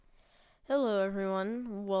Hello,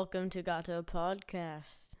 everyone. Welcome to Gato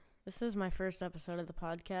Podcast. This is my first episode of the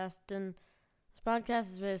podcast, and this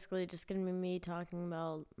podcast is basically just going to be me talking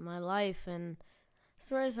about my life and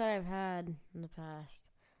stories that I've had in the past.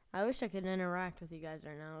 I wish I could interact with you guys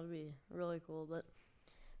right now. It would be really cool, but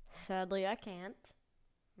sadly I can't.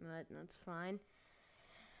 But that's fine.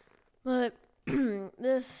 But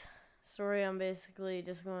this story I'm basically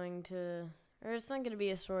just going to... Or it's not going to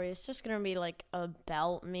be a story. It's just going to be,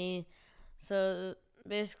 about me. So,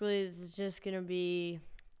 basically, it's just going to be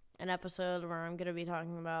an episode where I'm going to be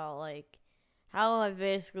talking about, how I've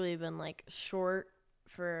basically been, short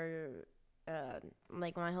for,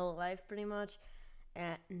 my whole life, pretty much.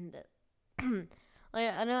 And,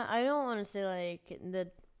 I don't want to say, the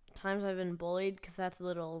times I've been bullied, because that's a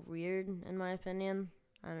little weird, in my opinion.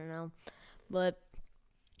 I don't know. But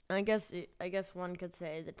I guess one could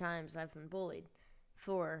say the times I've been bullied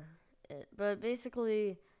for it. But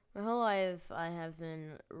basically, my whole life I have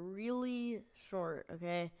been really short,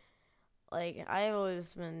 okay? I've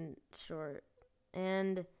always been short.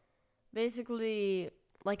 And basically,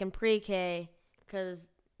 in pre-K,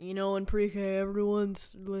 because, in pre-K,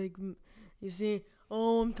 everyone's, you see,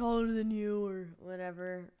 oh, I'm taller than you, or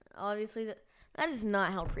whatever. Obviously, that is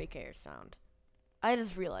not how pre-Kers sound. I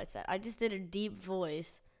just realized that. I just did a deep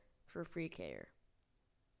voice for pre-K.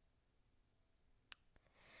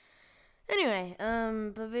 Anyway,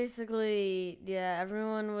 but basically, yeah,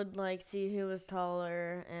 everyone would, see who was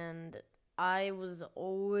taller, and I was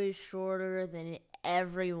always shorter than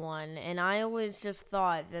everyone, and I always just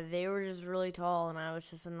thought that they were just really tall, and I was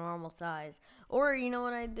just a normal size. Or, you know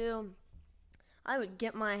what I'd do? I would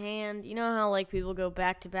get my hand, you know how, people go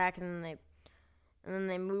back to back, and then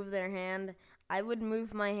they move their hand? I would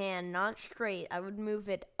move my hand, not straight, I would move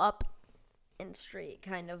it up and straight,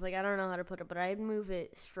 kind of. I don't know how to put it, but I'd move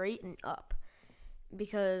it straight and up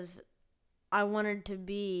because I wanted to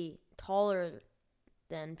be taller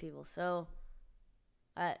than people. So,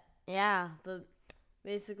 yeah, but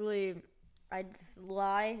basically, I'd just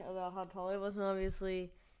lie about how tall I was, and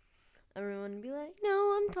obviously, everyone would be like,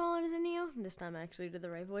 no, I'm taller than you. This time I actually did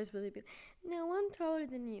the right voice, but they'd be like, no, I'm taller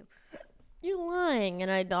than you. You're lying.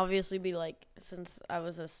 And I'd obviously be like, since I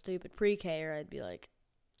was a stupid pre-K-er, I'd be like,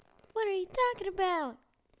 what are you talking about?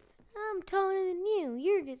 I'm taller than you.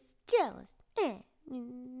 You're just jealous.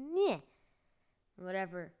 Yeah.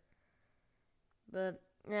 Whatever. But,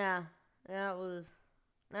 yeah,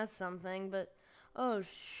 that's something. But, oh,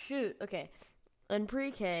 shoot. Okay. In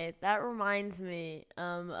pre-K, that reminds me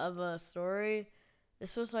of a story.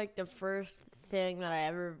 This was, the first thing that I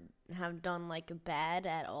ever have done, bad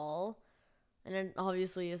at all. And it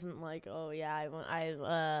obviously isn't oh, yeah,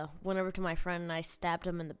 I went over to my friend and I stabbed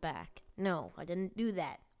him in the back. No, I didn't do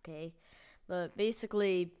that, okay? But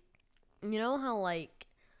basically, you know how,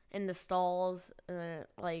 in the stalls, in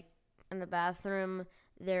the bathroom,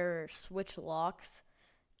 there are switch locks,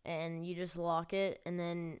 and you just lock it, and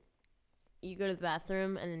then you go to the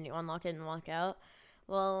bathroom, and then you unlock it and walk out?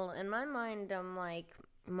 Well, in my mind, I'm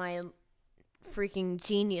my freaking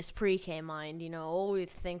genius pre-K mind,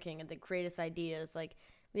 always thinking of the greatest ideas.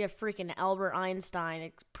 We have freaking Albert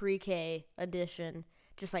Einstein pre-K edition,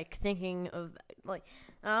 just thinking of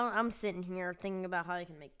I'm sitting here thinking about how I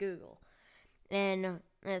can make Google, and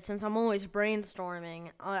since I'm always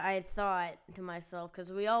brainstorming, I thought to myself,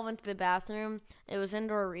 because we all went to the bathroom. It was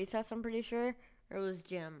indoor recess, I'm pretty sure, or it was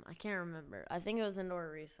gym. I can't remember. I think it was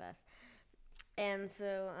indoor recess, and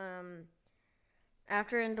so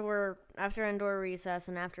After indoor recess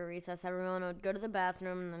and after recess, everyone would go to the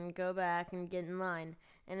bathroom and then go back and get in line.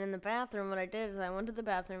 And in the bathroom, what I did is I went to the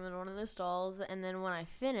bathroom in one of the stalls, and then when I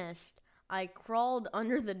finished, I crawled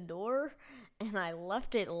under the door and I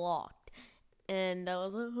left it locked. And I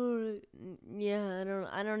was like, oh, yeah,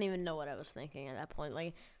 I don't even know what I was thinking at that point.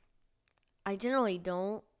 I generally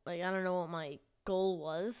don't. I don't know what my goal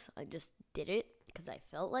was. I just did it because I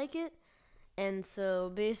felt like it. And so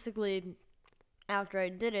basically, after I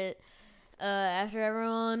did it, after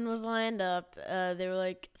everyone was lined up, they were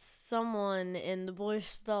like, someone in the boys'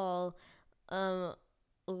 stall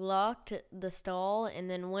locked the stall and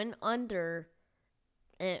then went under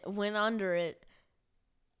it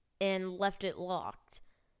and left it locked.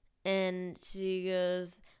 And she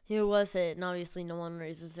goes, who was it? And obviously no one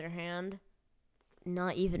raises their hand.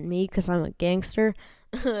 Not even me, because I'm a gangster.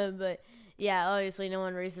 But yeah, obviously no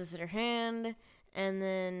one raises their hand. And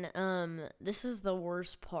then, this is the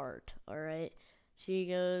worst part, alright? She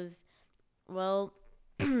goes, well,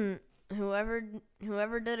 whoever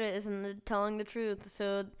did it isn't telling the truth,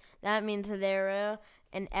 so that means they're,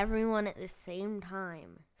 and everyone at the same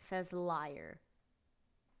time says liar.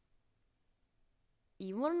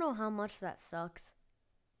 you want to know how much that sucks?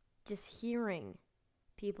 Just hearing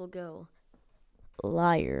people go,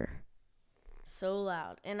 liar, so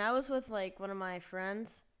loud. And I was with, like, one of my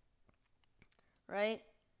friends, right?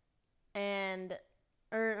 And,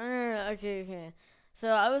 no, okay. So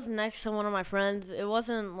I was next to one of my friends. It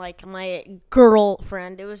wasn't, like, my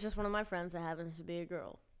girlfriend. It was just one of my friends that happens to be a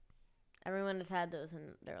girl. Everyone has had those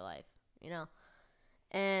in their life, you know?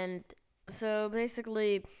 And so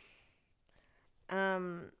basically,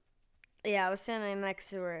 I was standing next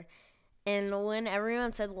to her. And when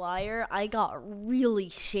everyone said liar, I got really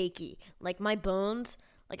shaky. Like, my bones,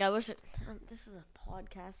 like, I wish this is a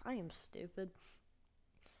podcast. I am stupid.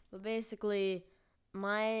 But basically,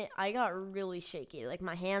 I got really shaky. Like,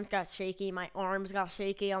 my hands got shaky, my arms got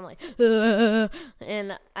shaky. I'm like,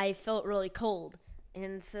 and I felt really cold.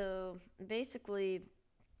 And so, basically,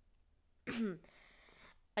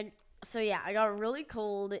 I got really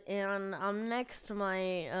cold, and I'm next to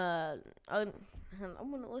my, I'm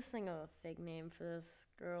let's think of a fake name for this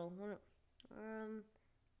girl.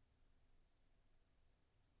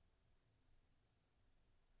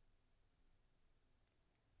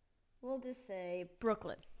 We'll just say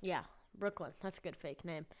Brooklyn. Yeah, Brooklyn. That's a good fake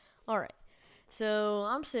name. All right. So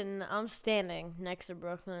I'm standing next to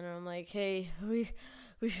Brooklyn, and I'm like, hey, we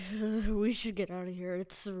should get out of here.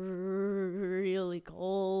 It's really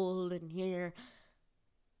cold in here.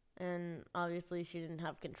 And obviously she didn't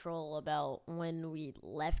have control about when we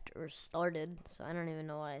left or started, so I don't even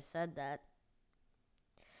know why I said that.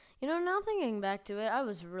 You know, now thinking back to it, I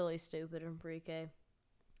was really stupid in pre-K.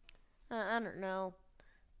 I don't know.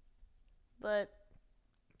 But,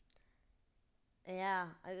 yeah,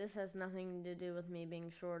 this has nothing to do with me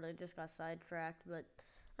being short. I just got sidetracked, but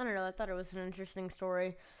I don't know. I thought it was an interesting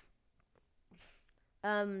story.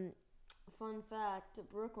 Fun fact,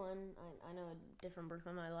 Brooklyn, I know a different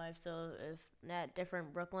Brooklyn in my life, so if that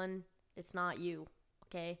different Brooklyn, it's not you,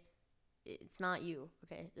 okay? It's not you,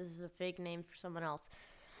 okay? This is a fake name for someone else.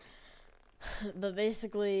 But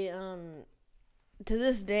basically, to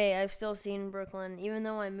this day, I've still seen Brooklyn, even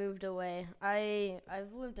though I moved away.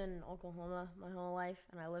 I've lived in Oklahoma my whole life,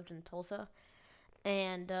 and I lived in Tulsa.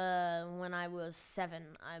 And when I was 7,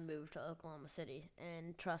 I moved to Oklahoma City.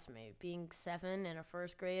 And trust me, being 7 and a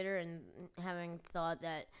first grader and having thought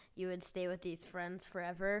that you would stay with these friends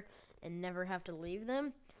forever and never have to leave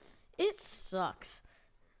them, it sucks.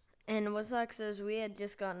 And what sucks is we had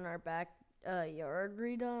just gotten our backyard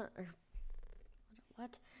redone.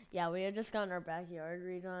 What? Yeah, we had just gotten our backyard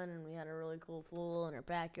redone, and we had a really cool pool, and our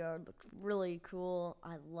backyard looked really cool.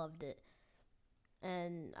 I loved it.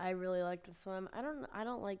 And I really like to swim. I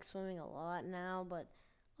don't like swimming a lot now, but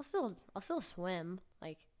I'll still swim.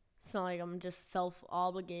 Like, it's not like I'm just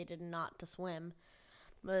self-obligated not to swim.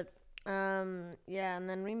 But yeah, and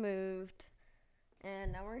then we moved,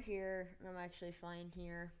 and now we're here, and I'm actually fine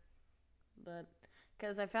here. But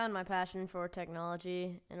because I found my passion for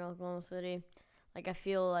technology in Oklahoma City, like, I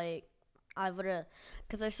feel like I would have,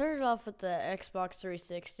 because I started off with the Xbox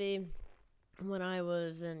 360 when I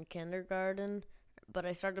was in kindergarten. But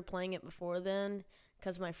I started playing it before then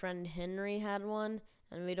because my friend Henry had one,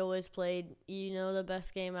 and we'd always played, the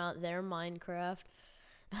best game out there, Minecraft.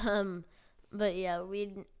 But yeah,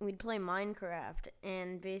 we'd play Minecraft,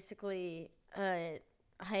 and basically, I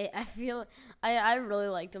feel I really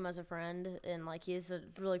liked him as a friend, and like he's a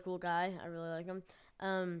really cool guy. I really like him.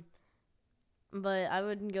 But I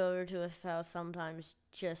would go over to his house sometimes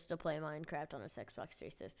just to play Minecraft on his Xbox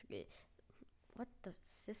 360. What the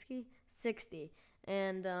 60?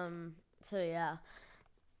 And, so yeah.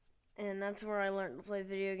 And that's where I learned to play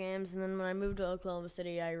video games. And then when I moved to Oklahoma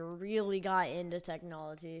City, I really got into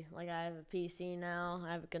technology. Like, I have a PC now.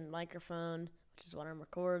 I have a good microphone, which is what I'm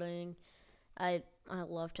recording. I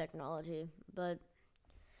love technology. But,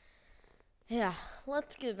 yeah,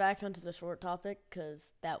 let's get back onto the short topic,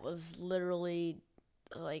 because that was literally,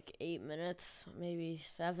 like, 8 minutes, maybe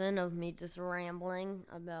 7, of me just rambling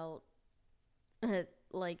about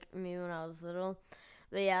like me when I was little.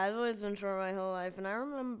 But yeah, I've always been short my whole life, and I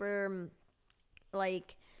remember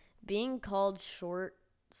like being called short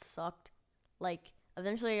sucked. Like,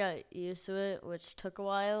 eventually I got used to it, which took a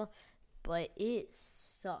while, but it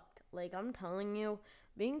sucked. Like, I'm telling you,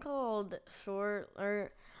 being called short,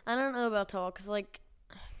 or I don't know about tall, because like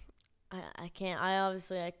I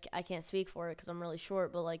can't speak for it because I'm really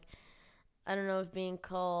short, but like I don't know if being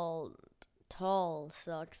called tall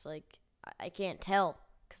sucks. Like, I can't tell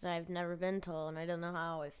because I've never been tall, and I don't know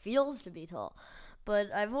how it feels to be tall.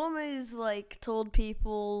 But I've always, like, told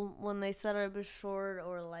people when they said I was short,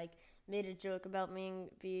 or, like, made a joke about me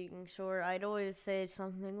being short, I'd always say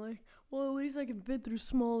something like, well, at least I can fit through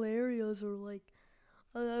small areas, or, like,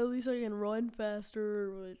 At least I can run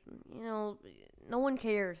faster. No one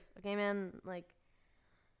cares. Okay, man? Like,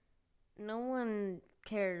 no one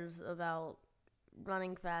cares about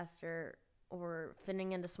running faster or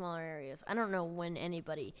fitting into smaller areas. I don't know when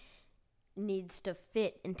anybody needs to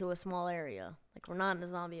fit into a small area. Like, we're not in a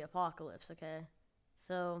zombie apocalypse, okay?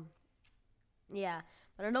 So, yeah.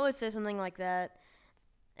 But I'd always say something like that.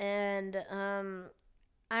 And,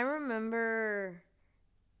 I remember,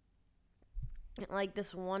 like,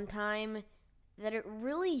 this one time that it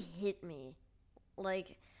really hit me.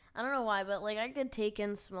 Like, I don't know why, but, like, I could take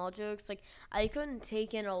in small jokes. Like, I couldn't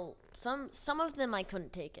take in some of them I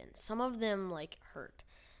couldn't take in. Some of them, like, hurt.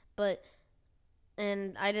 But,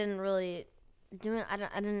 and I didn't really do it. I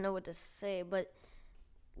didn't know what to say, but,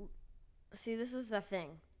 see, this is the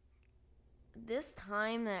thing. This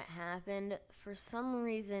time that it happened, for some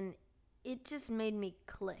reason, it just made me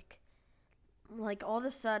click. Like, all of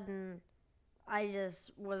a sudden, I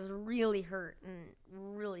just was really hurt and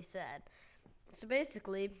really sad. So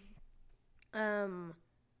basically, we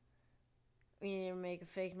need to make a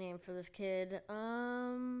fake name for this kid.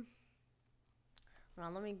 Hold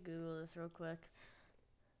on, let me Google this real quick.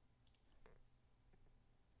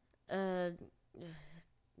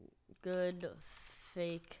 Good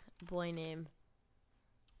fake boy name.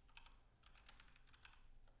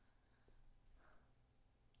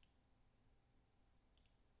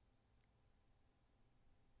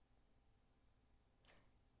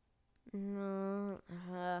 No,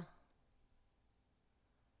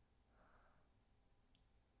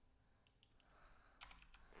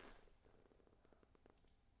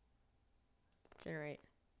 generate.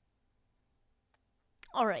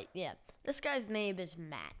 Alright, yeah. This guy's name is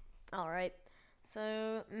Matt. Alright.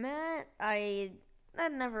 So, Matt, I'd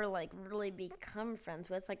never, like, really become friends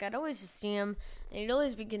with. Like, I'd always just see him, and he'd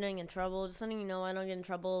always be getting in trouble. Just letting you know, I don't get in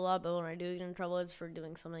trouble a lot, but when I do get in trouble, it's for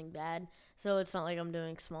doing something bad. So, it's not like I'm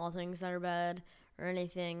doing small things that are bad or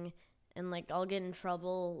anything. And, like, I'll get in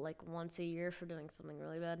trouble, like, once a year for doing something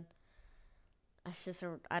really bad. That's just,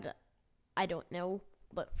 I don't know.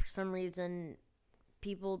 But for some reason,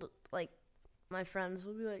 people, like, my friends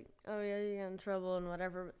will be like, oh, yeah, you got in trouble and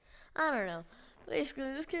whatever. But I don't know.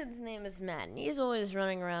 Basically, this kid's name is Matt, and he's always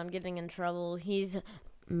running around getting in trouble. He's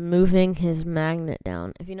moving his magnet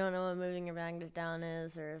down. If you don't know what moving your magnet down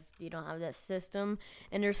is, or if you don't have that system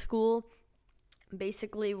in your school,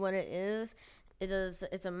 basically what it is,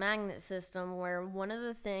 it's a magnet system where one of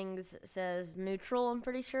the things says neutral, I'm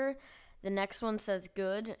pretty sure. The next one says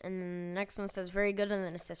good, and the next one says very good, and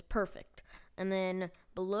then it says perfect. And then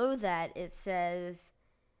below that, it says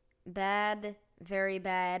bad, very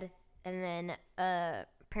bad, and then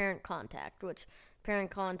parent contact, which parent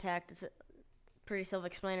contact is pretty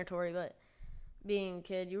self-explanatory, but being a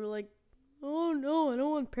kid, you were like, oh no, I don't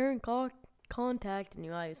want parent contact, and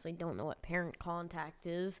you obviously don't know what parent contact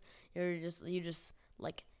is. You just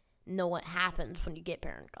like know what happens when you get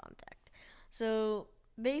parent contact. So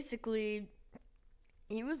basically,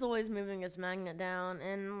 he was always moving his magnet down,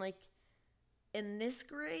 and like in this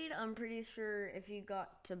grade, I'm pretty sure if you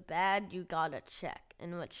got to bad, you got a check.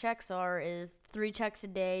 And what checks are is 3 checks a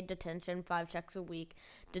day, detention, 5 checks a week,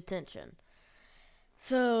 detention.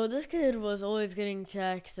 So this kid was always getting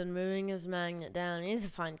checks and moving his magnet down. He's a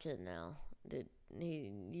fine kid now. Dude,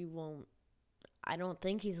 he won't. I don't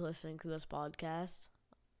think he's listening to this podcast.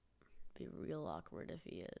 It'd be real awkward if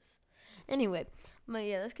he is. Anyway, but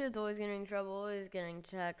yeah, this kid's always getting in trouble, always getting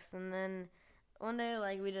checks, and then one day,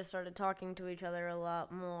 like, we just started talking to each other a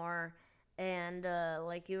lot more, and,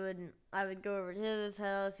 like, I would go over to his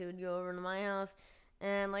house, he would go over to my house,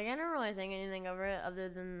 and, like, I didn't really think anything of it other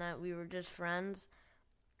than that we were just friends,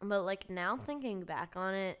 but, like, now thinking back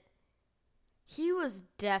on it, he was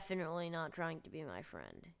definitely not trying to be my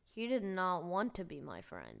friend. He did not want to be my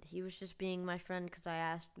friend. He was just being my friend because I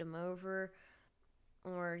asked him over,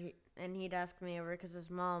 and he'd ask me over because his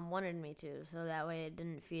mom wanted me to, so that way it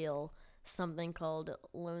didn't feel something called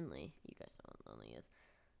lonely. You guys know what lonely is.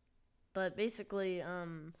 But basically,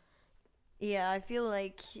 yeah, I feel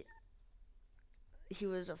like he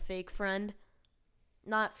was a fake friend.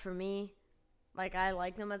 Not for me. Like, I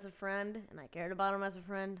liked him as a friend, and I cared about him as a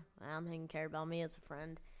friend. I don't think he cared about me as a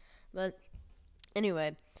friend. But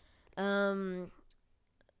anyway, so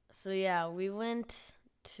yeah, we went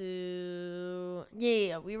to,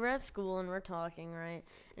 we were at school and we're talking, right?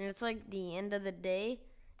 And it's like the end of the day,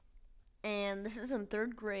 and this is in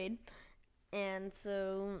 3rd grade. And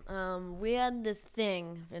so we had this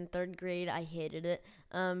thing in 3rd grade. I hated it.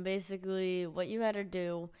 Basically, what you had to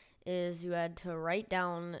do is you had to write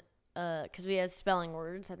down, because we had spelling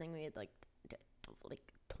words. I think we had like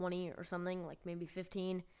 20 or something, like maybe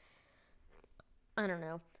 15. I don't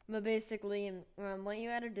know. But basically, what you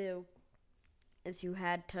had to do is you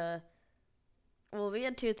had to. Well, we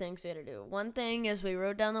had two things we had to do. One thing is we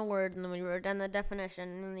wrote down the word and then we wrote down the definition.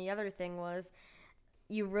 And then the other thing was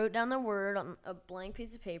you wrote down the word on a blank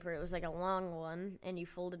piece of paper. It was like a long one, and you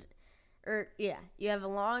folded. You have a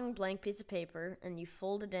long blank piece of paper and you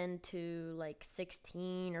fold it into like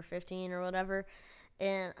 16 or 15 or whatever.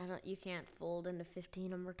 And you can't fold into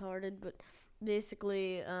 15. I'm retarded, but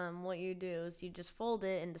basically, what you do is you just fold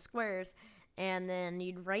it into squares, and then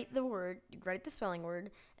you'd write the spelling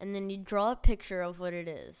word, and then you'd draw a picture of what it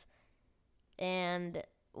is. And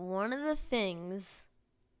one of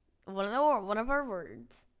our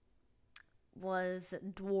words was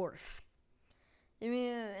dwarf.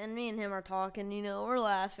 And me and him are talking, we're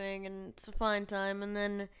laughing, and it's a fine time. And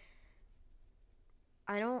then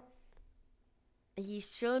he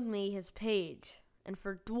showed me his page, and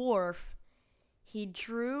for dwarf, he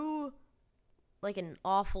drew like an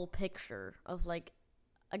awful picture of like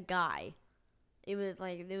a guy. It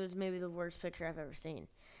was maybe the worst picture I've ever seen.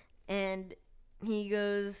 And he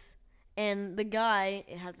goes, and the guy,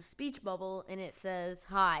 it has a speech bubble, and it says,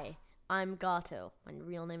 "Hi, I'm Gato." My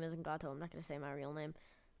real name isn't Gato. I'm not going to say my real name.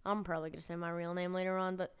 I'm probably going to say my real name later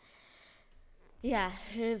on, but yeah,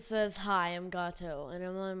 it says, "Hi, I'm Gato." And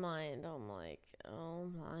in my mind, I'm like, oh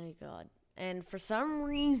my god. And for some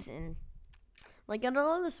reason, like out of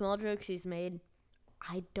all the small jokes he's made,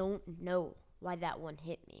 I don't know why that one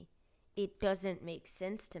hit me. It doesn't make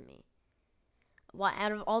sense to me. Why,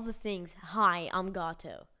 out of all the things, "Hi, I'm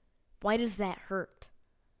Gato." Why does that hurt?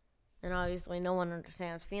 And obviously no one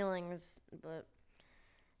understands feelings, but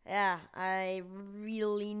yeah, I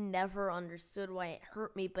really never understood why it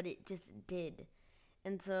hurt me, but it just did.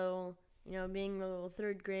 And so, being a little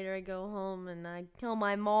third grader, I go home and I tell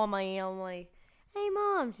my mom I'm like, "Hey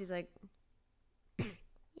Mom." She's like,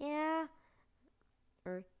 "Yeah."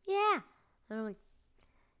 Or, "Yeah." And I'm like,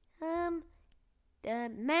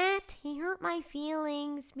 Matt, he hurt my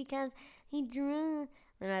feelings because he drew.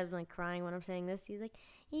 And I was like crying when I'm saying this. He's like,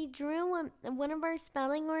 he drew one of our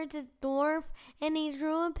spelling words is dwarf, and he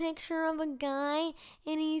drew a picture of a guy,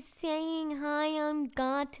 and he's saying, "Hi, I'm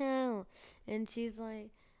Gato." And she's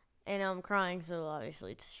like, and I'm crying, so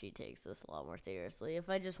obviously she takes this a lot more seriously. If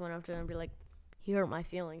I just went up to her and be like, "He hurt my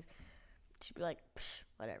feelings," she'd be like, "Psh,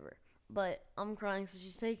 whatever." But I'm crying, so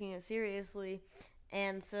she's taking it seriously.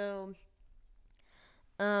 And so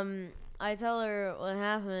I tell her what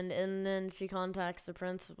happened, and then she contacts the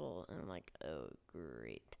principal, and I'm like, oh,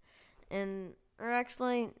 great. Or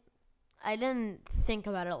actually, I didn't think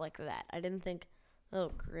about it like that. I didn't think,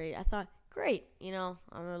 oh, great. I thought, great, I'm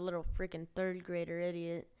a little freaking third grader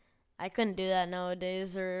idiot. I couldn't do that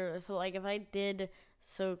nowadays, or if I did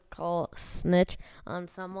so-called snitch on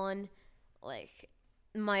someone, like,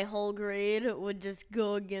 my whole grade would just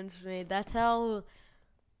go against me. That's how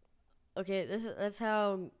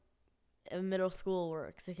middle school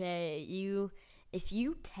works, okay? If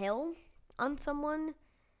you tell on someone,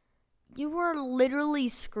 you are literally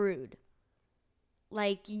screwed.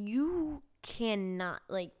 Like, you cannot,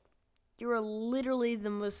 you're literally the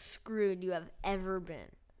most screwed you have ever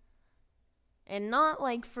been. And not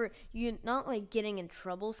getting in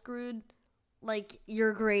trouble screwed, like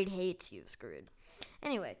your grade hates you screwed.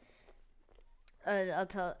 Anyway, I'll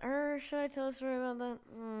tell, or should I tell a story about that?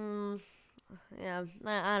 Yeah,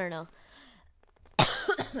 I don't know.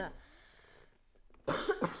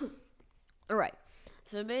 Alright,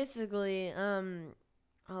 so basically,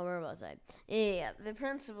 where was I? Yeah, the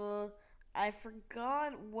principal, I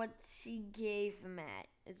forgot what she gave Matt.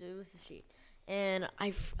 It was a sheet. And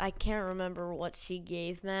I can't remember what she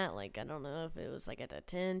gave Matt. I don't know if it was a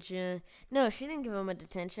detention. No, she didn't give him a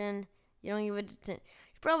detention. You don't give a detention.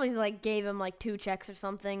 She probably, gave him, 2 checks or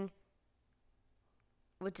something,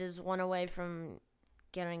 which is one away from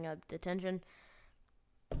getting a detention.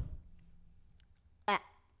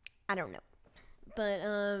 I don't know. But,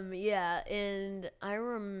 yeah, and I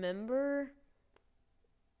remember,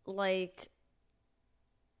 No.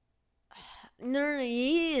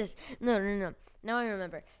 Now I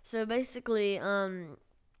remember. So, basically, I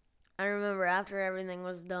remember after everything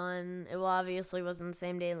was done, it obviously wasn't the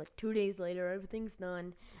same day, 2 days later, everything's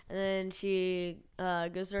done, and then she,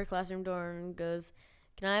 goes to her classroom door and goes,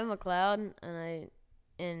 "Can I have a cloud?"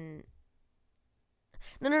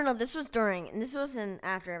 No, this was during, and this wasn't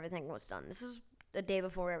after everything was done. This was the day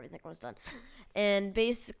before everything was done. And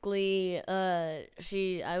basically,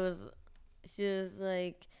 she was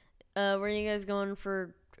like, where are you guys going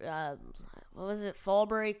for, what was it, fall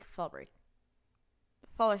break? Fall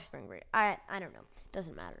or spring break? I don't know.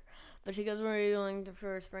 Doesn't matter. But she goes, "Where are you going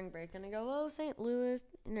for spring break?" And I go, "Oh, St. Louis."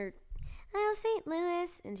 And oh, St.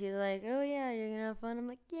 Louis. And she's like, oh, yeah, you're going to have fun? I'm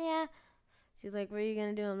like, yeah. She's like, what are you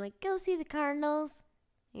going to do? I'm like, go see the Cardinals.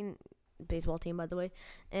 Baseball team, by the way.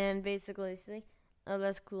 And basically, she's like, oh,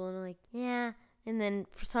 that's cool. And I'm like, yeah. And then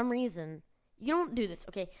for some reason, you don't do this,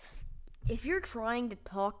 okay? If you're trying to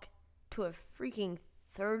talk to a freaking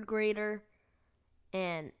third grader,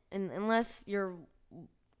 and unless you're,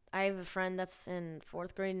 I have a friend that's in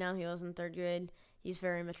 4th grade now. He was in 3rd grade. He's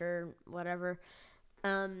very mature, whatever.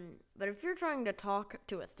 But if you're trying to talk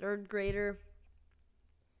to a 3rd grader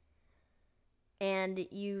and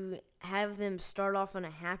you have them start off on a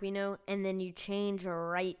happy note and then you change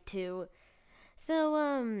right to,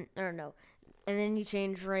 or no, and then you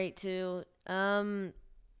change right to,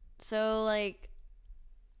 so like,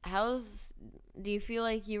 do you feel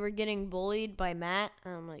like you were getting bullied by Matt?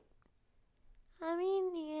 And I'm like, I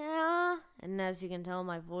mean, yeah. And as you can tell,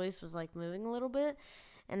 my voice was like moving a little bit.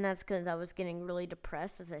 And that's because I was getting really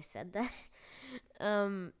depressed as I said that.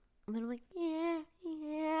 And I'm like, yeah.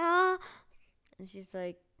 And she's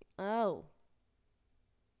like, oh,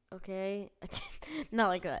 okay. Not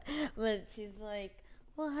like that. But she's like,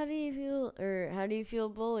 well, how do you feel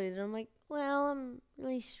bullied? And I'm like, well, I'm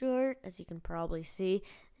really short, as you can probably see.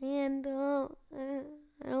 And I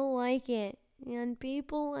don't like it. And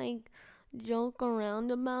people like joke around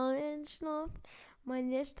about it and stuff. But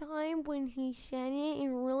this time when he said it, it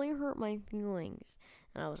really hurt my feelings.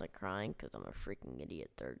 And I was like crying because I'm a freaking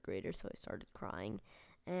idiot 3rd grader, so I started crying.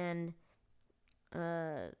 And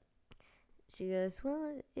she goes,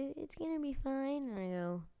 well, it's going to be fine. And I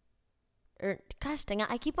go, gosh dang it,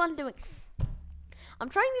 I keep on doing, I'm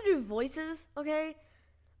trying to do voices, okay?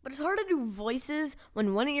 But it's hard to do voices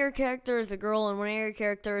when one of your characters is a girl and one of your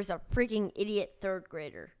characters is a freaking idiot 3rd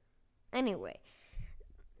grader. Anyway,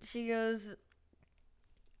 she goes,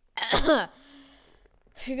 how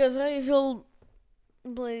do you feel,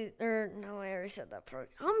 Blaze, or, no, I already said that part.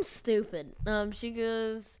 I'm stupid. She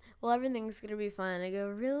goes, well, everything's gonna be fine. I go,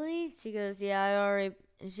 really? She goes, yeah,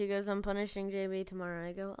 and she goes, I'm punishing JB tomorrow.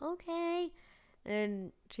 I go, okay.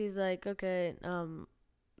 And she's like, okay,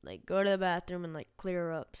 like, go to the bathroom and, like, clear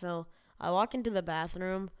her up. So I walk into the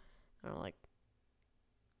bathroom, and I'm like,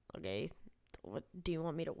 okay, what do you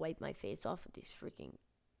want me to wipe my face off with these freaking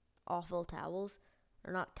awful towels?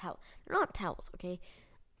 They're not towels, okay?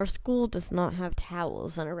 Our school does not have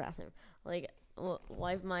towels in our bathroom. Like,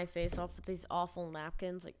 wipe my face off with these awful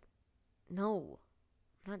napkins. Like, no,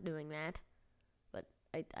 I'm not doing that. But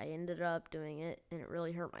I ended up doing it, and it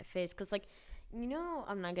really hurt my face. Because, like,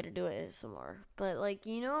 I'm not going to do it some more. But, like,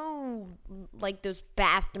 like those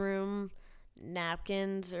bathroom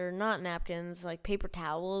napkins, or not napkins, like paper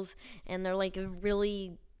towels. And they're, like,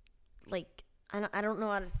 really, like, I don't know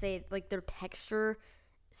how to say it. Like, their texture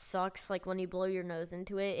sucks. Like, when you blow your nose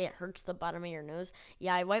into it, it hurts the bottom of your nose.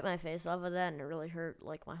 Yeah, I wiped my face off of that, and it really hurt,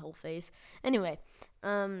 like, my whole face. Anyway,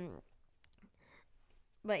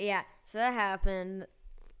 but yeah, so that happened,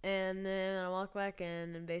 and then I walked back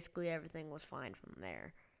in, and basically everything was fine from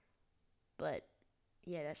there. But,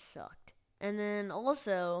 yeah, that sucked. And then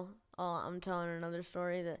also, I'm telling another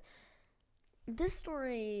story that, this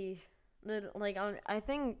story, that, like, I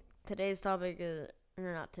think today's topic is,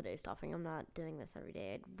 or not today's topic, I'm not doing this every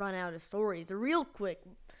day. I'd run out of stories real quick.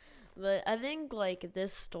 But I think, like,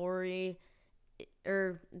 this story,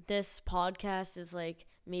 or this podcast is, like,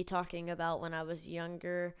 me talking about when I was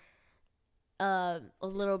younger, a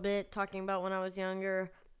little bit talking about when I was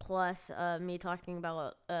younger, plus me talking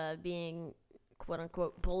about being,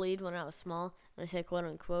 quote-unquote, bullied when I was small. When I say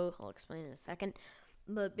quote-unquote, I'll explain in a second.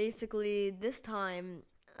 But basically, this time,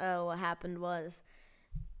 what happened was,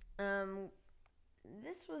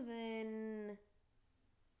 this was in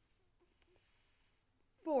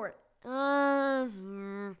 4th.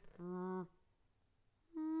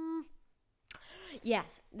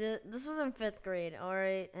 Yes, this was in 5th grade,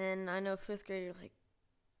 alright? And I know 5th grade, you're like,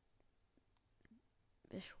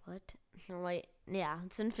 bish, what? Like, yeah,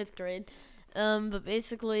 it's in 5th grade. But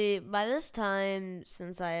basically, by this time,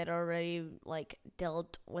 since I had already, like,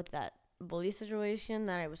 dealt with that bully situation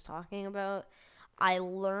that I was talking about, I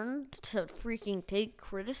learned to freaking take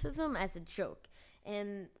criticism as a joke.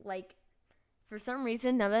 And, like, for some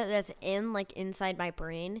reason, now that that's inside my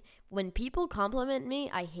brain, when people compliment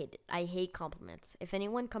me, I hate it. I hate compliments. If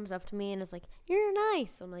anyone comes up to me and is like, you're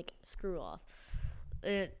nice, I'm like, screw off.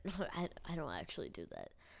 I don't actually do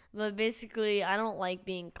that. But basically, I don't like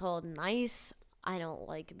being called nice. I don't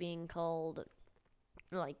like being called,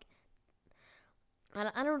 like,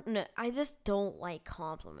 I don't know. I just don't like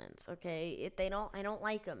compliments, okay? I don't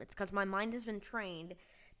like them. It's because my mind has been trained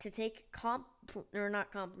to take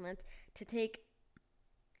to take,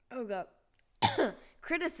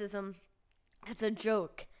 criticism It's a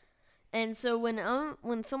joke. And so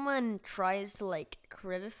when someone tries to like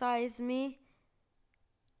criticize me,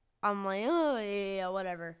 I'm like, oh yeah,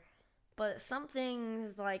 whatever. But some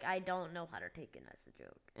things like I don't know how to take it as a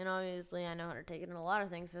joke, and obviously I know how to take it in a lot of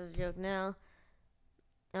things as a joke now.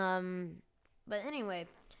 But anyway,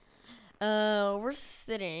 we're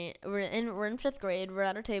in fifth grade. We're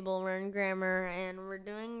at our table. We're in grammar, and we're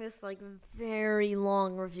doing this like very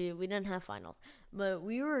long review. We didn't have finals, but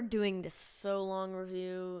we were doing this so long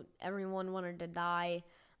review. Everyone wanted to die,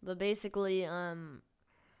 but basically, at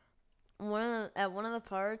one of the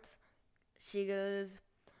parts, she goes,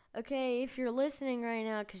 okay, if you're listening right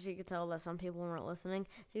now, because she could tell that some people weren't listening,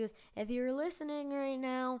 she goes, if you're listening right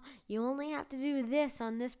now, you only have to do this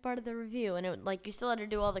on this part of the review. And it, like, you still had to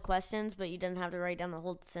do all the questions, but you didn't have to write down the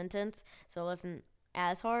whole sentence, so it wasn't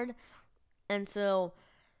as hard. And so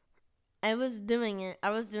I was doing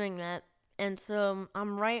that. And so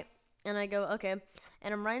and I go, okay.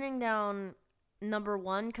 And I'm writing down number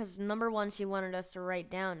 1, because number 1 she wanted us to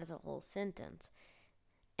write down as a whole sentence.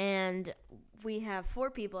 And we have 4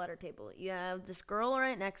 people at our table. You have this girl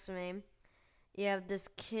right next to me. You have this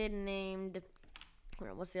kid named,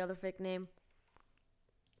 what's the other fake name?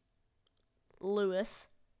 Lewis.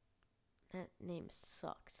 That name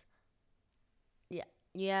sucks. Yeah.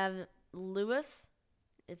 You have Lewis.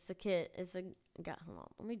 It's a kid. It's a guy. Hold on.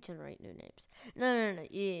 Let me generate new names. No.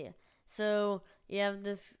 Yeah. So you have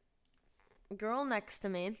this girl next to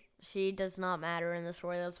me. She does not matter in this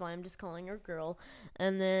story. That's why I'm just calling her girl.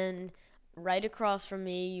 And then right across from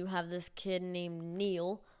me, you have this kid named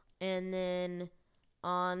Neil. And then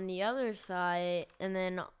on the other side, and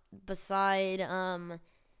then beside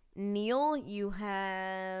Neil, you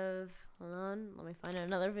have, hold on, let me find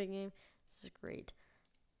another big name. This is great.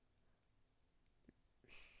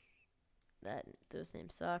 Those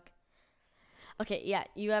names suck. Okay, yeah,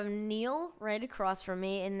 you have Neil right across from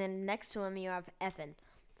me, and then next to him you have Evan.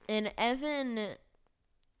 And Evan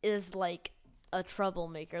is like a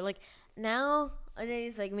troublemaker. Like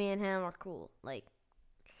nowadays, like me and him are cool. Like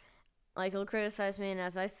he'll criticize me, and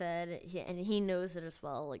as I said, he knows it as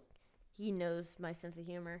well. Like he knows my sense of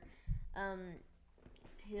humor.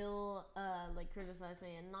 He'll like criticize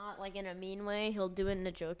me, and not like in a mean way. He'll do it in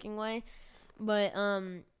a joking way. But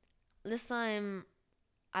this time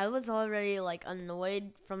I was already like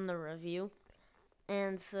annoyed from the review,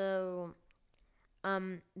 and so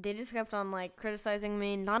they just kept on like criticizing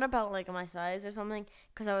me, not about like my size or something,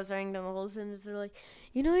 because I was writing down the whole sentence. They're like,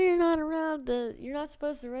 you're not you're not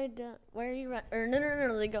supposed to write down. Why are you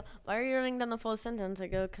no? They go, why are you writing down the full sentence? I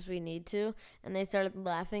go, because we need to. And they started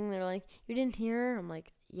laughing. They're like, you didn't hear her? I'm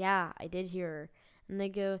like, yeah, I did hear her. And they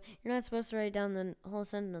go, you're not supposed to write down the whole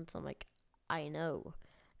sentence. I'm like, I know.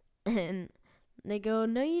 And they go,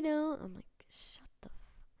 no, you don't. I'm like, shut the f.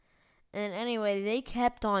 And anyway, they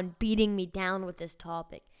kept on beating me down with this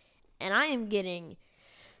topic. And I am getting,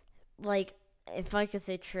 like, if I could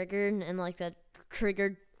say triggered and, like, that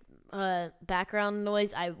triggered background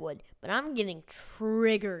noise, I would. But I'm getting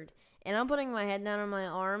triggered. And I'm putting my head down on my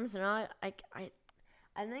arms. And I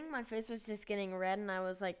think my face was just getting red. And I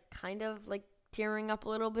was, like, kind of, like, tearing up a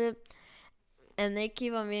little bit. And they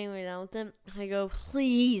keep on beating me down with it. I go,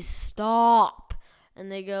 please stop. And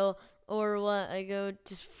they go, or what? I go,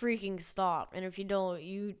 just freaking stop. And if you don't,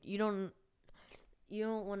 you don't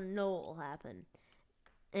want to know what will happen.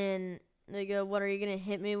 And they go, what, are you going to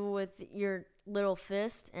hit me with your little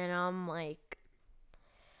fist? And I'm like,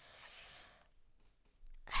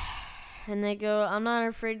 and they go, I'm not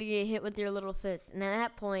afraid to get hit with your little fist. And at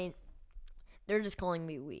that point, they're just calling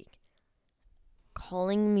me weak.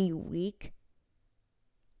 Calling me weak?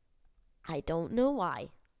 I don't know why.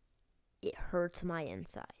 It hurts my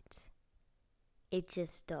insides. It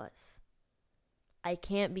just does. I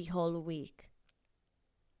can't be called weak.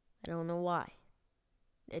 I don't know why.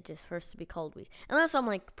 It just hurts to be called weak. Unless I'm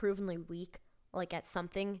like provenly weak, like at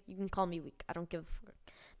something, you can call me weak. I don't give a fuck.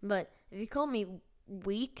 But if you call me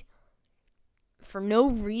weak for no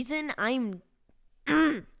reason, I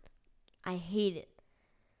hate it.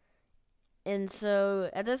 And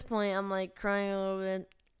so at this point, I'm like crying a little bit.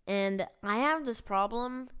 And I have this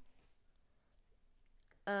problem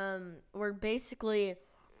where basically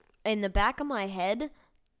in the back of my head,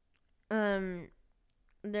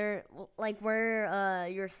 there, like where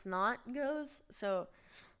your snot goes, so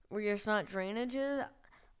where your snot drainage is,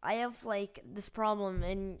 I have like this problem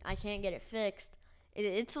and I can't get it fixed.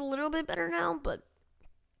 It's a little bit better now, but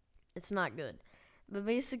it's not good. But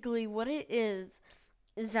basically what it is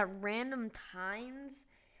that random times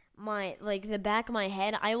the back of my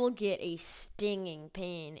head, I will get a stinging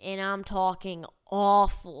pain, and I'm talking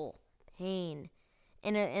awful pain.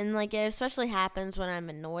 and like it especially happens when I'm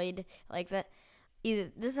annoyed like that.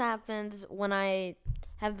 Either this happens when I've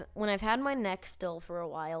had my neck still for a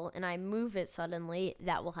while and I move it suddenly,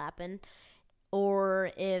 that will happen.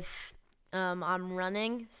 Or if I'm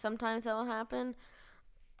running, sometimes that will happen.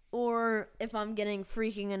 Or if I'm getting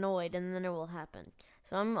freaking annoyed, and then it will happen.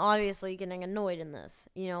 So I'm obviously getting annoyed in this.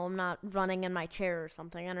 I'm not running in my chair or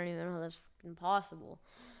something. I don't even know how that's fucking possible.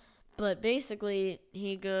 But basically,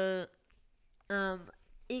 it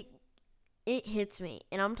hits me,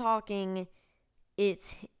 and I'm talking.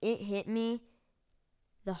 It hit me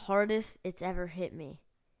the hardest it's ever hit me,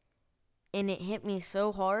 and it hit me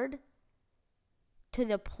so hard to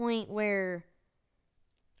the point where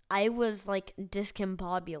I was like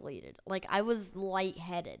discombobulated, like I was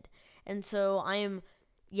lightheaded, and so I am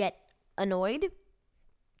yet annoyed.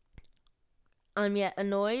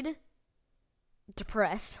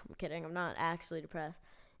 Depressed. I'm kidding. I'm not actually depressed,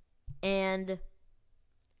 and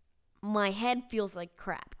my head feels like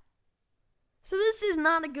crap. So this is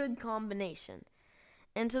not a good combination.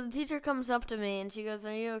 And so the teacher comes up to me and she goes,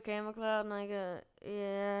 "Are you okay, McLeod?" And I go,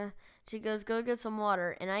 "Yeah." She goes, "Go get some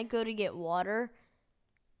water." And I go to get water,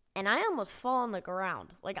 and I almost fall on the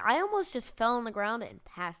ground. Like, I almost just fell on the ground and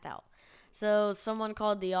passed out. So someone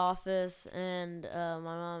called the office, and my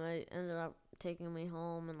mom ended up taking me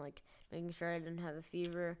home and, like, making sure I didn't have a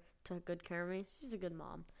fever. Took good care of me. She's a good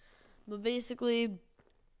mom. But basically,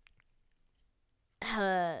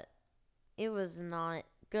 it was not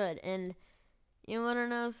good. And you want to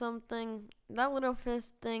know something? That little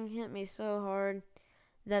fist thing hit me so hard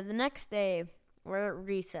that the next day we're at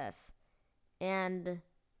recess, and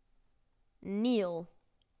Neil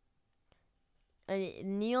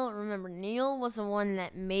was the one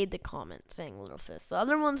that made the comment saying little fist. The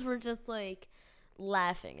other ones were just like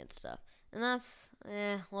laughing and stuff. And that's,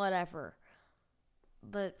 whatever.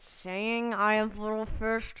 But saying I have little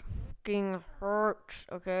fist fucking hurts,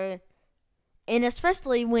 okay? And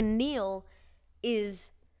especially when Neil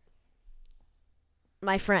is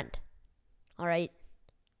my friend, alright?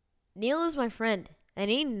 Neil is my friend, and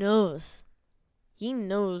he knows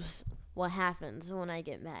what happens when I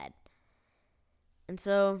get mad. And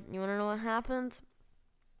so, you want to know what happens?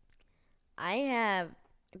 The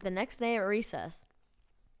next day at recess,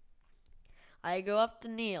 I go up to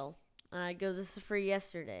Neil, and I go, "This is for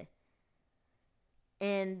yesterday."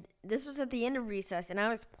 And this was at the end of recess, and I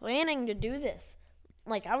was planning to do this.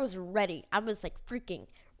 Like, I was ready. I was, like, freaking,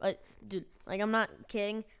 dude, like, I'm not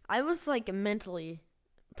kidding. I was, like, mentally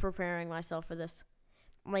preparing myself for this.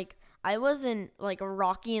 Like, I wasn't, like,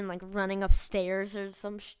 Rocky and, like, running upstairs or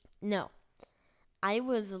some no. I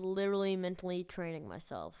was literally mentally training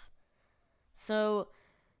myself. So,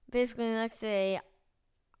 basically, the next day,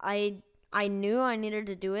 I knew I needed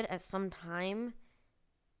to do it at some time.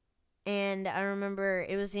 And I remember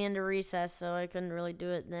it was the end of recess, so I couldn't really do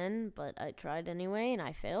it then, but I tried anyway, and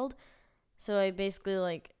I failed. So I basically,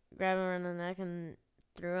 like, grabbed him around the neck and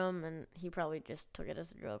threw him, and he probably just took it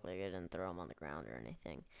as a joke, like I didn't throw him on the ground or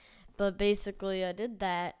anything. But basically, I did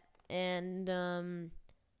that, and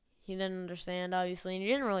he didn't understand, obviously, and he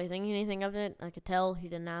didn't really think anything of it. I could tell. He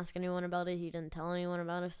didn't ask anyone about it. He didn't tell anyone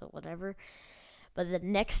about it, so whatever. But the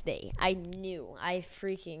next day, I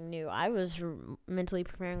freaking knew. I was mentally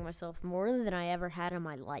preparing myself more than I ever had in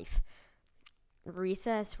my life.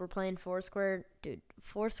 Recess, we're playing Foursquare. Dude,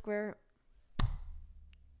 Foursquare,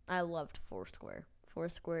 I loved Foursquare.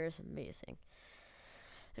 Foursquare is amazing.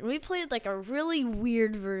 And we played, like, a really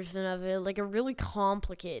weird version of it, like a really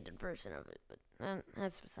complicated version of it. But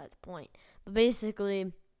that's beside the point. But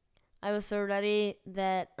basically, I was so ready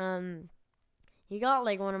that, he got,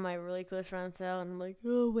 like, one of my really close friends out, and I'm like,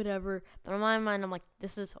 oh, whatever. But in my mind, I'm like,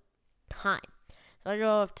 this is time. So I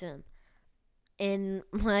go up to him. And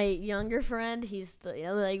my younger friend, he's still,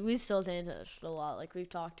 we still stay in touch a lot. Like, we've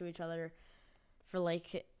talked to each other for,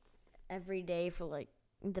 like, every day for, like,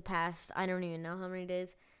 the past, I don't even know how many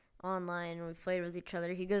days online. And we've played with each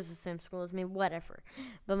other. He goes to the same school as me, whatever.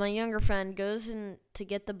 But my younger friend goes in to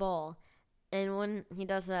get the ball. And when he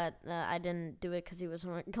does that, I didn't do it because he was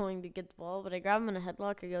going to get the ball. But I grab him in a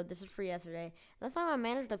headlock. I go, "This is for yesterday." This time I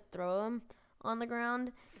managed to throw him on the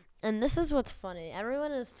ground. And this is what's funny.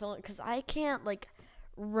 Everyone is told, because I can't, like,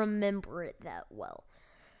 remember it that well.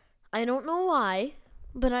 I don't know why,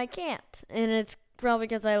 but I can't. And it's probably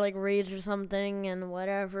because I, like, rage or something and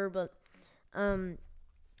whatever. But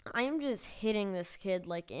I'm just hitting this kid,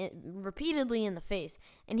 like, repeatedly in the face.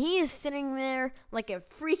 And he is sitting there like a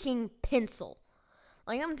freaking pencil.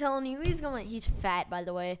 Like, I'm telling you, he's fat, by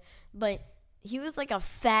the way. But he was like a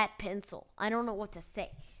fat pencil. I don't know what to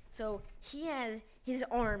say. So he has his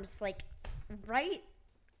arms, like, right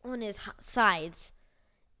on his sides.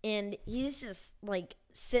 and he's just like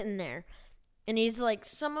sitting there, and he's like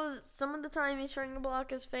some of the time he's trying to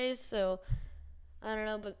block his face, so I don't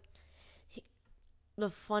know, but the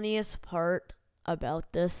funniest part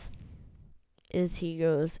about this is he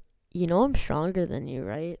goes, "You know I'm stronger than you,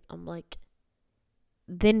 right?" I'm like,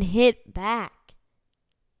 "Then hit back.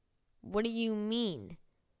 What do you mean?"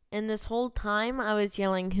 And this whole time I was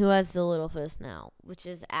yelling, "Who has the little fist now?" Which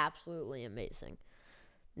is absolutely amazing.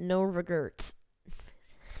 No regrets.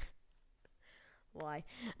 Why?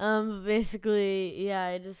 Basically, yeah,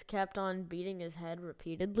 I just kept on beating his head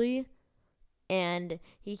repeatedly. And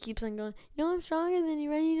he keeps on going, "You know I'm stronger than you,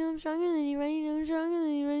 right? You know I'm stronger than you, right? You know I'm stronger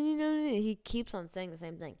than you, right? You know." He keeps on saying the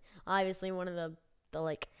same thing. Obviously, one of the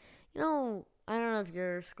like, I don't know if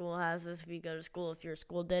your school has this, if you go to school, if your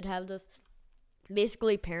school did have this.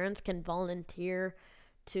 Basically, parents can volunteer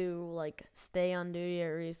to, like, stay on duty at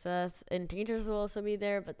recess. And teachers will also be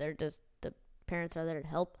there, but the parents are there to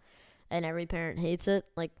help. And every parent hates it.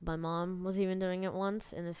 Like, my mom was even doing it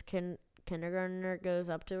once, and this kindergartner goes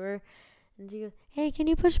up to her, and she goes, "Hey, can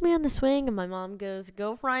you push me on the swing?" And my mom goes,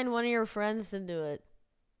 "Go find one of your friends to do it."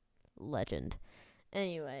 Legend.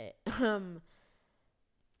 Anyway, oh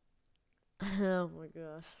my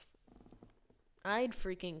gosh. I'd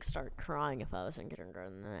freaking start crying if I was in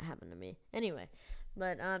kindergarten and that happened to me. Anyway,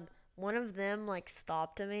 but one of them like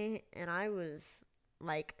stopped me, and I was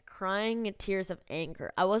like crying tears of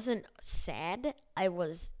anger. I wasn't sad. I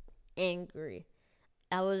was angry.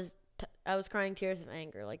 I was crying tears of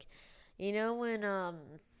anger. Like, when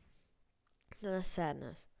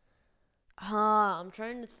sadness. I'm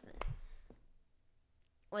trying to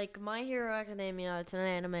like My Hero Academia. It's an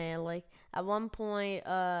anime. Like at one point,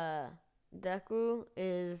 Deku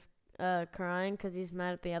is crying because he's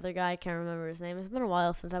mad at the other guy. I can't remember his name. It's been a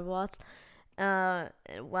while since I've watched.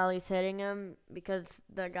 While he's hitting him because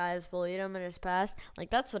the guy has bullied him in his past.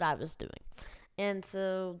 Like, that's what I was doing. And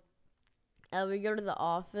so we go to the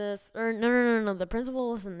office. Or, no. The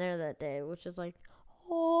principal wasn't there that day, which is like,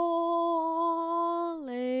 hallelujah.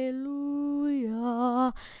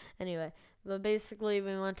 Anyway, but basically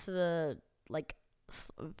we went to the, like,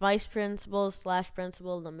 vice principal /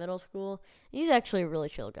 principal of the middle school. He's actually a really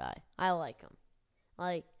chill guy. I like him.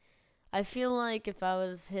 Like, I feel like if I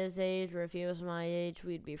was his age or if he was my age,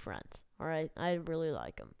 we'd be friends. Alright? I really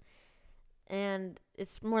like him. And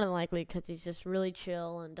it's more than likely because he's just really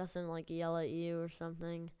chill and doesn't, like, yell at you or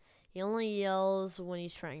something. He only yells when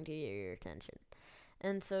he's trying to get your attention.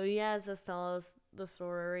 And so he has us tell us the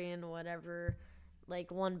story and whatever,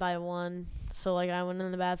 like, one by one. So, like, I went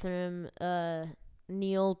in the bathroom,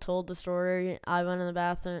 Neil told the story. I went in the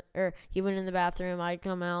bathroom, or he went in the bathroom. I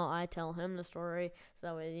come out. I tell him the story, so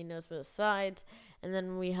that way he knows both sides. And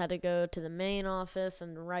then we had to go to the main office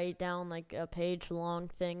and write down like a page-long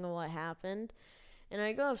thing of what happened. And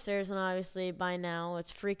I go upstairs, and obviously by now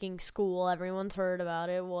it's freaking school. Everyone's heard about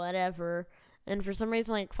it, whatever. And for some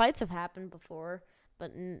reason, like, fights have happened before,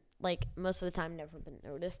 but like most of the time never been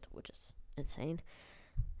noticed, which is insane.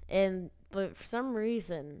 But for some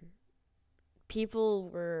reason, people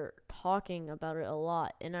were talking about it a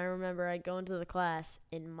lot. And I remember I go into the class,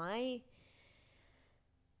 and I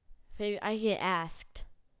get asked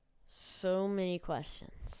so many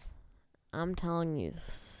questions. I'm telling you,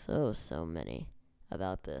 so many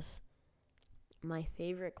about this. My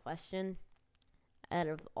favorite question out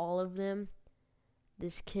of all of them,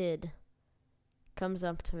 this kid comes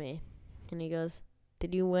up to me, and he goes,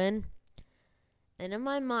 "Did you win?" And in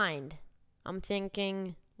my mind, I'm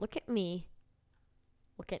thinking, look at me.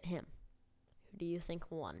 Look at him. Who do you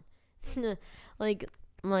think won? I'm like,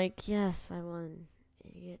 yes, I won,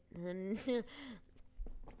 idiot.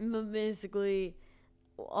 But basically,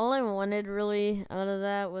 all I wanted really out of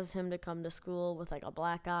that was him to come to school with like a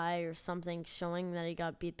black eye or something showing that he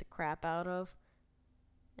got beat the crap out of.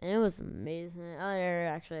 And it was amazing.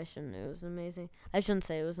 Actually, I shouldn't. It was amazing. I shouldn't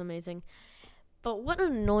say it was amazing. But what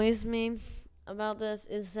annoys me about this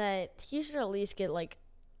is that he should at least get like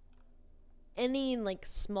any like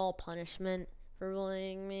small punishment for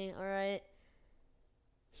bullying me, alright?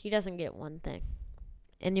 He doesn't get one thing.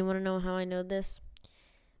 And you want to know how I know this?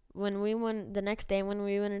 When we went, the next day when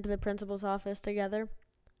we went into the principal's office together,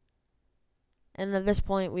 and at this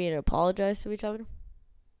point we had apologized to each other,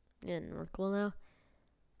 and we're cool now.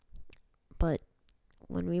 But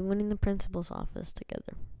when we went in the principal's office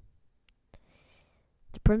together,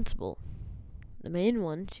 the principal, the main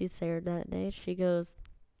one, she's there that day, she goes,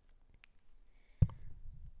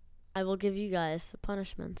 "I will give you guys the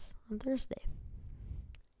punishments on Thursday."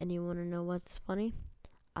 And you want to know what's funny?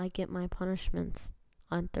 I get my punishments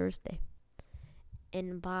on Thursday.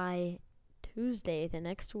 And by Tuesday the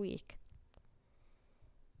next week,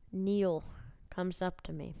 Neil comes up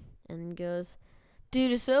to me and goes,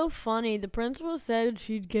 "Dude, it's so funny. The principal said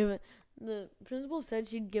she'd give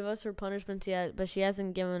us her punishments yet, but she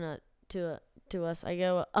hasn't given it to us." I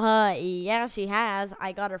go, yeah, she has.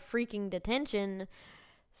 I got a freaking detention.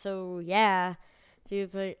 So, yeah."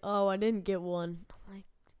 She's like, "Oh, I didn't get one." I'm like,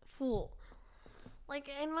 fool. Like,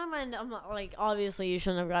 in my mind, I'm like, obviously you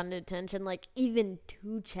shouldn't have gotten detention. Like, even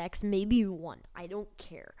 2 checks, maybe 1. I don't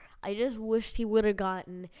care. I just wished he would have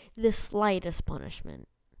gotten the slightest punishment.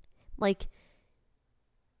 Like,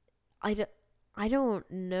 I don't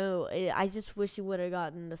know. I just wish he would have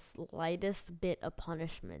gotten the slightest bit of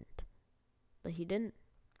punishment. But he didn't.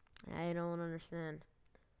 I don't understand.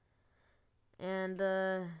 And,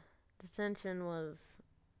 detention was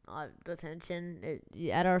detention.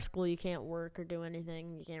 At our school, you can't work or do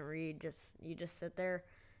anything. You can't read. You just sit there.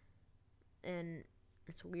 And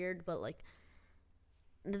it's weird, but, like,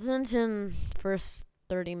 detention, first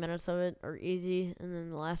 30 minutes of it are easy, and then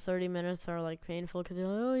the last 30 minutes are, like, painful because you're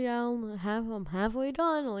like, oh, yeah, I'm halfway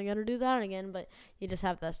done. Only got to do that again. But you just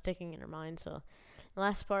have that sticking in your mind. So the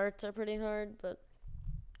last parts are pretty hard, but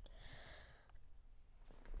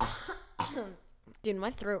dude,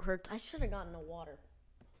 my throat hurts. I should have gotten a water.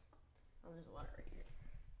 Oh, there's water right here.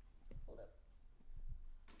 Hold up.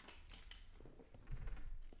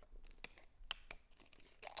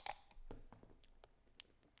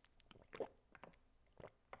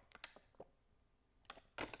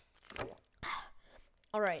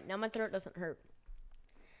 All right, now my throat doesn't hurt.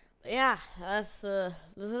 But yeah, those are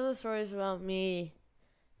the stories about me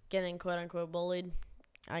getting quote unquote bullied.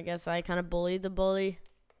 I guess I kind of bullied the bully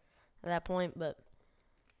at that point, but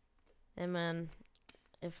hey man,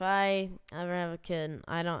 if I ever have a kid,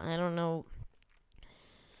 I don't know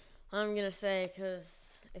what I'm gonna say,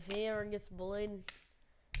 because if he ever gets bullied,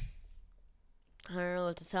 I don't know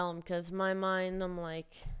what to tell him, because in my mind I'm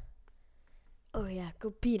like, oh yeah,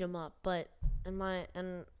 go beat him up. But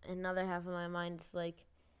in another half of my mind is like,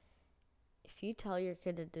 if you tell your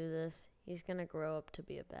kid to do this, he's gonna grow up to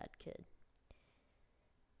be a bad kid.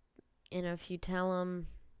 And if you tell him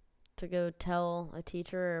to go tell a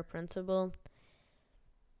teacher or a principal,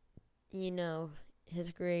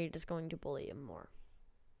 his grade is going to bully him more.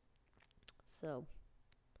 So,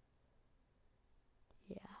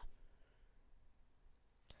 yeah.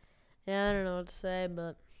 Yeah, I don't know what to say,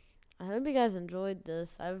 but I hope you guys enjoyed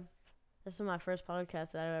this. This is my first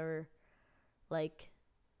podcast that I've ever,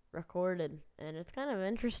 recorded, and it's kind of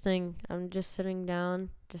interesting. I'm just sitting down,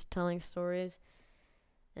 just telling stories,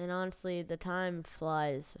 and honestly, the time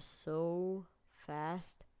flies so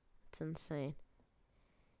fast. It's insane.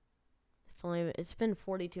 It's been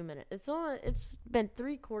 42 minutes. It's been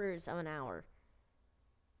 3/4 of an hour.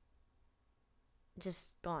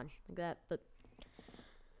 Just gone like that. But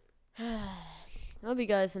I hope you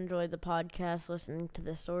guys enjoyed the podcast, listening to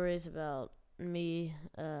the stories about me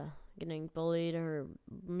getting bullied or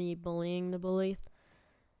me bullying the bully.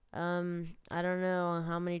 I don't know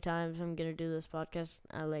how many times I'm gonna do this podcast.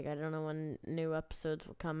 I don't know when new episodes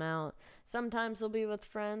will come out. Sometimes they'll be with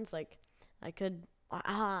friends. I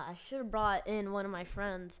should have brought in one of my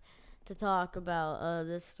friends to talk about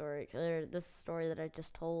this story that I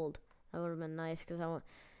just told. That would have been nice, because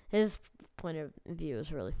his point of view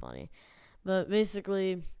is really funny. But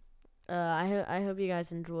basically, I hope you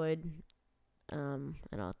guys enjoyed. And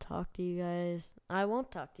I'll talk to you guys. I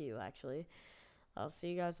won't talk to you, actually. I'll see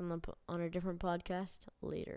you guys on a different podcast later.